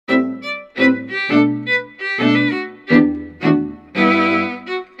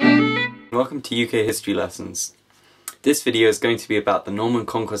welcome to UK History Lessons. This video is going to be about the Norman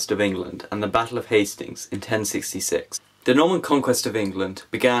Conquest of England and the Battle of Hastings in 1066. The Norman Conquest of England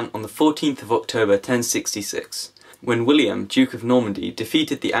began on the 14th of October 1066, when William, Duke of Normandy,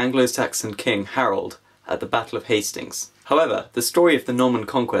 defeated the Anglo-Saxon king Harald at the Battle of Hastings. However, the story of the Norman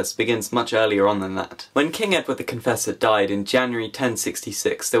Conquest begins much earlier on than that. When King Edward the Confessor died in January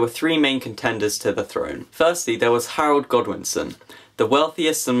 1066, there were three main contenders to the throne. Firstly, there was Harald Godwinson, the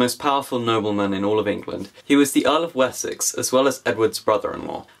wealthiest and most powerful nobleman in all of England. He was the Earl of Wessex, as well as Edward's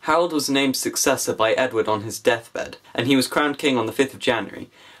brother-in-law. Harald was named successor by Edward on his deathbed, and he was crowned king on the 5th of January.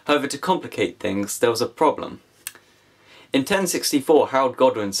 However, to complicate things, there was a problem. In 1064, Harald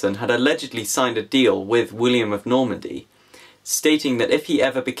Godwinson had allegedly signed a deal with William of Normandy, stating that if he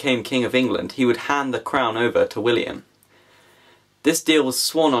ever became King of England, he would hand the crown over to William. This deal was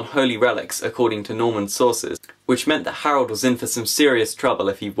sworn on holy relics, according to Norman sources, which meant that Harald was in for some serious trouble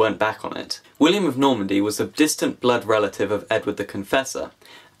if he went back on it. William of Normandy was a distant blood relative of Edward the Confessor,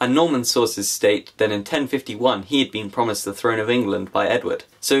 and Norman sources state that in 1051 he had been promised the throne of England by Edward.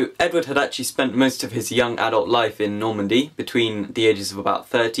 So Edward had actually spent most of his young adult life in Normandy, between the ages of about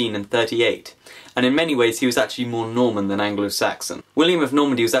 13 and 38, and in many ways he was actually more Norman than Anglo-Saxon. William of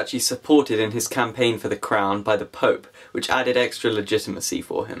Normandy was actually supported in his campaign for the crown by the Pope, which added extra legitimacy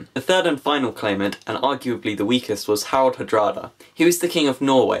for him. The third and final claimant, and arguably the weakest, was Harald Hardrada. He was the king of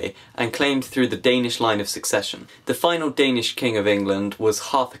Norway, and claimed through the Danish line of succession. The final Danish king of England was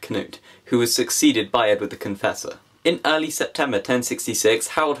Canute, who was succeeded by Edward the Confessor. In early September 1066,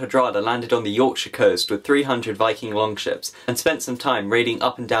 Harald Hardrada landed on the Yorkshire coast with 300 Viking longships, and spent some time raiding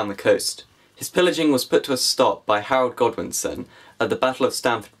up and down the coast. His pillaging was put to a stop by Harald Godwinson at the Battle of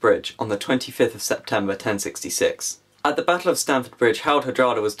Stamford Bridge on the 25th of September 1066. At the Battle of Stamford Bridge, Harald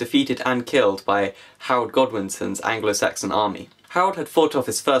Hardrada was defeated and killed by Harald Godwinson's Anglo-Saxon army. Harald had fought off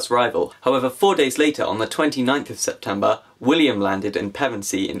his first rival. However, 4 days later, on the 29th of September, William landed in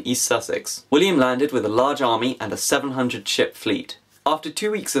Pevensey in East Sussex. William landed with a large army and a 700-ship fleet. After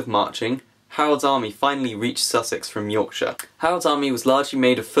 2 weeks of marching, Harold's army finally reached Sussex from Yorkshire. Harold's army was largely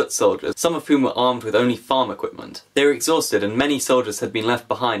made of foot soldiers, some of whom were armed with only farm equipment. They were exhausted, and many soldiers had been left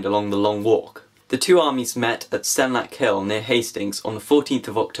behind along the long walk. The two armies met at Senlac Hill near Hastings on the 14th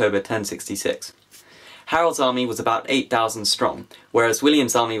of October 1066. Harold's army was about 8,000 strong, whereas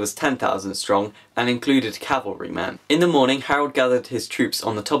William's army was 10,000 strong and included cavalrymen. In the morning, Harald gathered his troops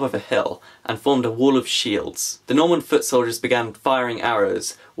on the top of a hill and formed a wall of shields. The Norman foot soldiers began firing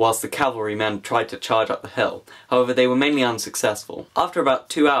arrows, whilst the cavalrymen tried to charge up the hill. However, they were mainly unsuccessful. After about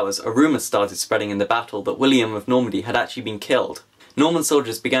 2 hours, a rumour started spreading in the battle that William of Normandy had actually been killed. Norman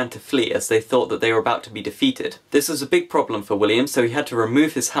soldiers began to flee as they thought that they were about to be defeated. This was a big problem for William, so he had to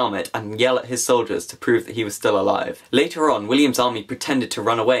remove his helmet and yell at his soldiers to prove that he was still alive. Later on, William's army pretended to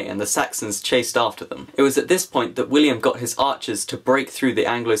run away and the Saxons chased after them. It was at this point that William got his archers to break through the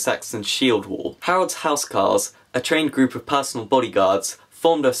Anglo-Saxon shield wall. Harold's housecarls, a trained group of personal bodyguards,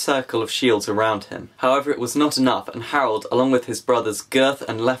 formed a circle of shields around him. However, it was not enough, and Harald, along with his brothers Gyrth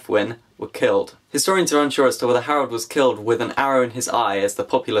and Leofwine, were killed. Historians are unsure as to whether Harald was killed with an arrow in his eye, as the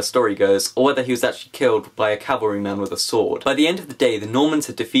popular story goes, or whether he was actually killed by a cavalryman with a sword. By the end of the day, the Normans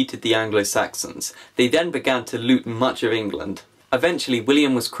had defeated the Anglo-Saxons. They then began to loot much of England. Eventually,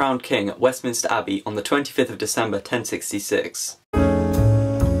 William was crowned king at Westminster Abbey on the 25th of December 1066.